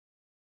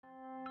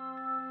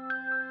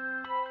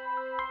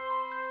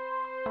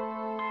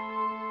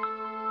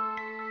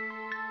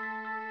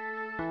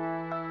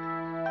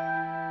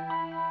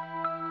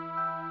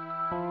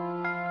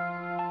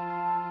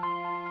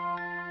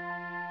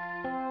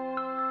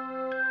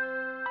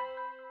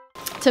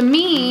To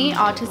me,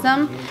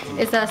 autism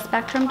is a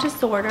spectrum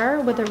disorder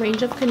with a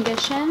range of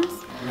conditions.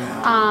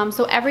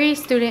 So every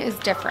student is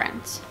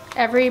different.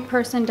 Every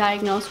person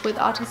diagnosed with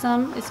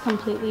autism is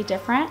completely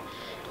different.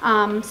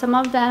 Some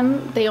of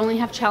them, they only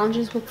have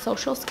challenges with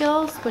social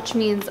skills, which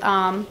means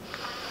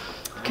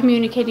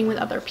communicating with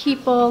other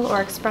people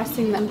or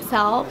expressing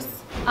themselves.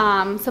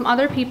 Some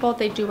other people,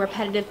 they do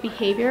repetitive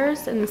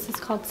behaviors, and this is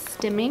called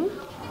stimming.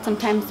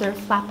 Sometimes they're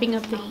flapping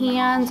of the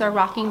hands or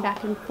rocking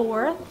back and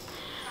forth.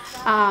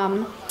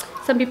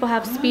 Some people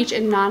have speech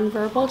and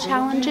nonverbal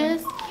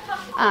challenges.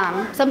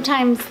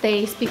 Sometimes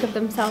they speak of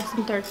themselves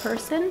in third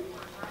person,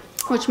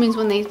 which means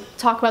when they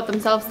talk about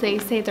themselves, they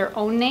say their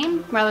own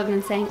name rather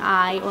than saying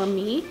I or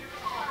me.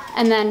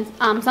 And then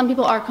some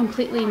people are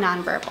completely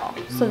nonverbal,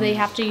 so they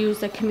have to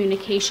use a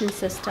communication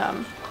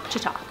system to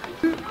talk.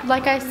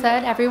 Like I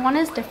said, everyone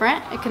is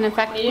different. It can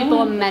affect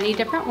people in many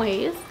different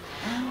ways.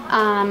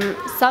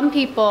 Some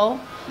people,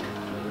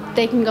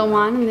 they can go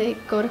on and they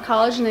go to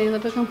college and they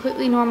live a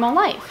completely normal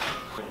life.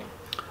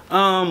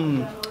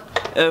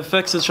 It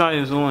affects the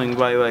child's learning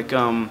by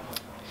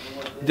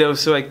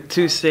there's like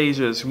two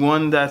stages.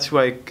 One that's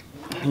like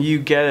you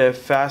get a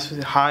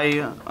fast,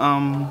 high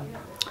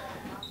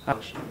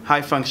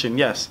function,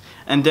 yes,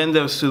 and then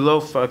there's the low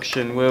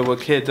function where the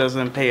kid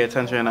doesn't pay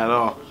attention at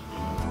all.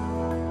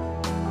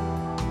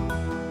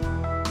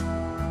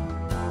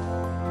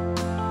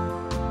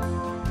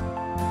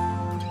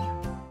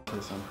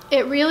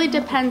 It really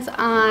depends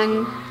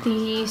on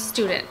the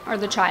student or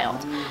the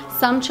child.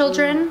 Some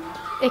children,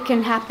 it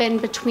can happen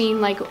between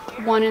like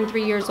 1 and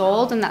 3 years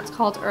old, and that's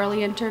called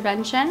early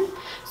intervention.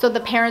 So the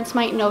parents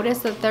might notice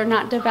that they're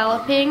not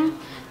developing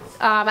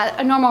at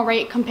a normal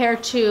rate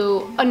compared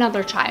to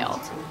another child.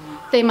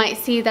 They might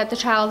see that the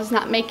child is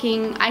not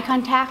making eye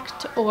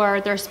contact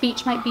or their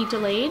speech might be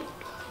delayed.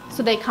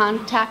 So they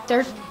contact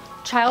their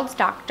child's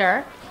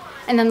doctor,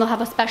 and then they'll have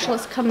a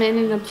specialist come in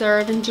and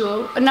observe and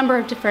do a number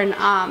of different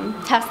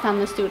tests on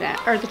the student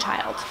or the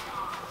child.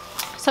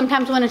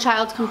 Sometimes when a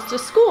child comes to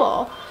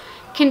school,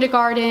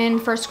 kindergarten,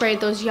 first grade,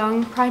 those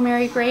young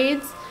primary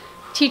grades,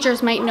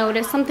 teachers might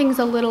notice something's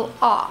a little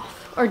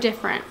off or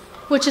different,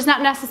 which is not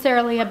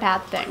necessarily a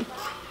bad thing.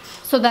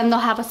 So then they'll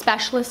have a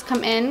specialist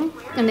come in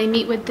and they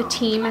meet with the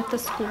team at the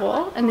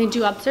school and they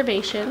do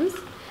observations,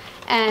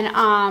 and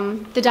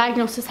the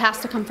diagnosis has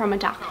to come from a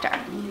doctor.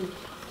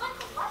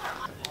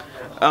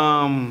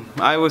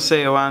 I would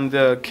say around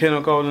the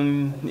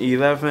kindergarten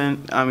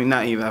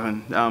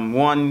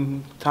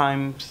 1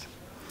 times,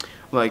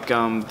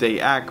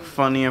 they act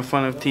funny in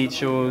front of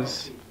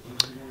teachers.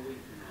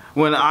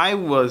 When I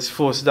was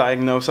first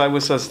diagnosed, I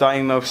was just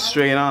diagnosed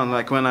straight on,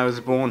 like when I was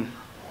born.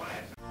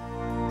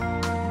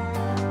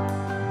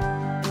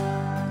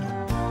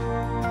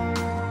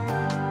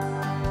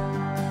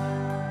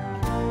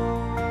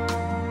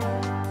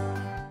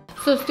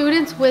 So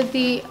students with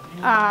the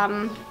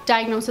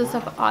diagnosis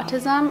of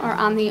autism or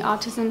on the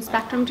autism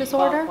spectrum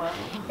disorder,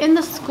 in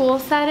the school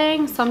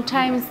setting,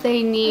 sometimes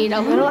they need a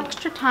little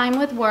extra time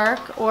with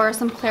work or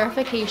some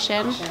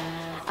clarification.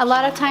 A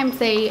lot of times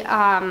they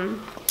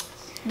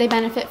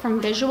benefit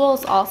from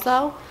visuals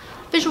also.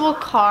 Visual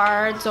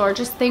cards or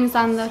just things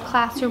on the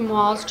classroom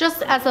walls,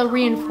 just as a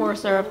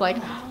reinforcer of like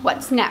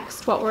what's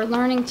next, what we're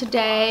learning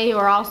today,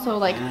 or also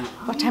like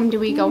what time do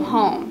we go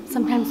home.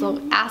 Sometimes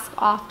they'll ask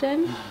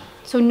often.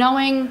 So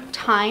knowing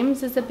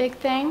times is a big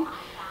thing,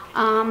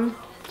 and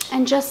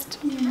just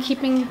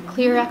keeping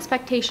clear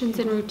expectations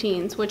and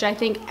routines, which I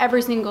think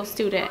every single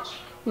student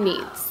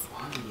needs.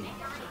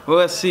 Well,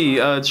 let's see.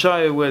 A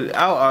child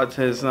without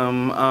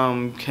autism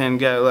can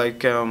get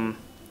like a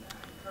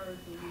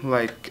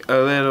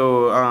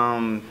little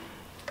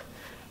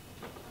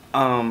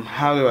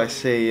how do I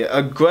say,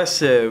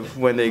 aggressive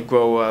when they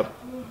grow up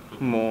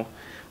more.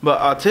 But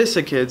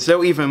autistic kids,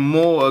 they're even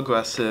more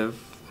aggressive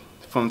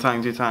from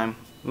time to time.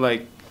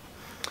 Like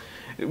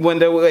when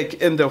they're like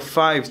in their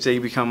 5s, they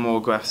become more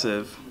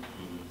aggressive.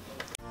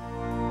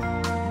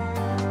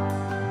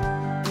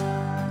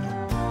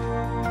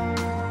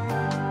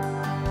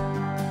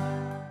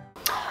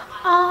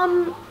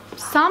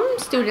 Some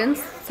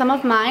students, some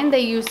of mine,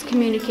 they use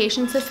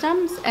communication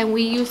systems, and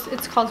we use,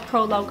 it's called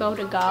ProLogo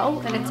to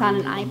Go, and it's on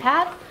an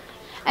iPad,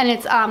 and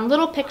it's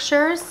little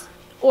pictures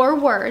or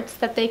words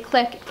that they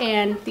click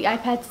and the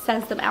iPad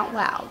says them out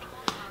loud.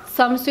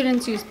 Some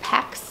students use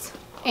PECs,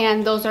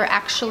 and those are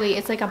actually,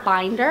 it's like a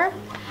binder,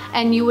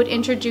 and you would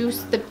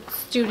introduce the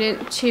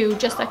student to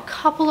just a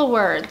couple of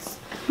words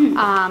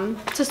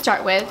to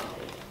start with,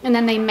 and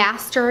then they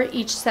master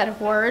each set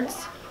of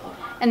words,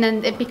 and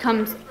then it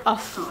becomes a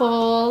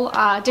full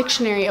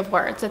dictionary of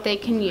words that they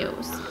can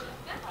use.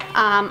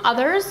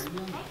 Others,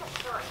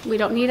 we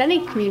don't need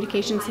any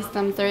communication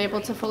systems. They're able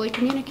to fully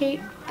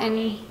communicate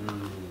and,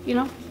 you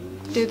know,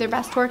 do their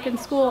best work in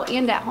school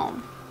and at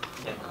home.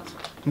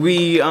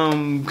 We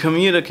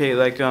communicate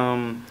like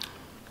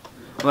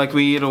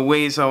we either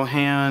raise our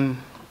hand,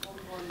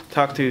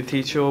 talk to the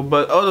teacher,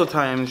 but other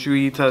times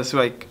we just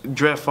like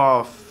drift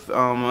off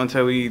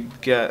until we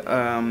get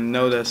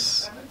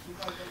notice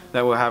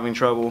that we're having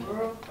trouble.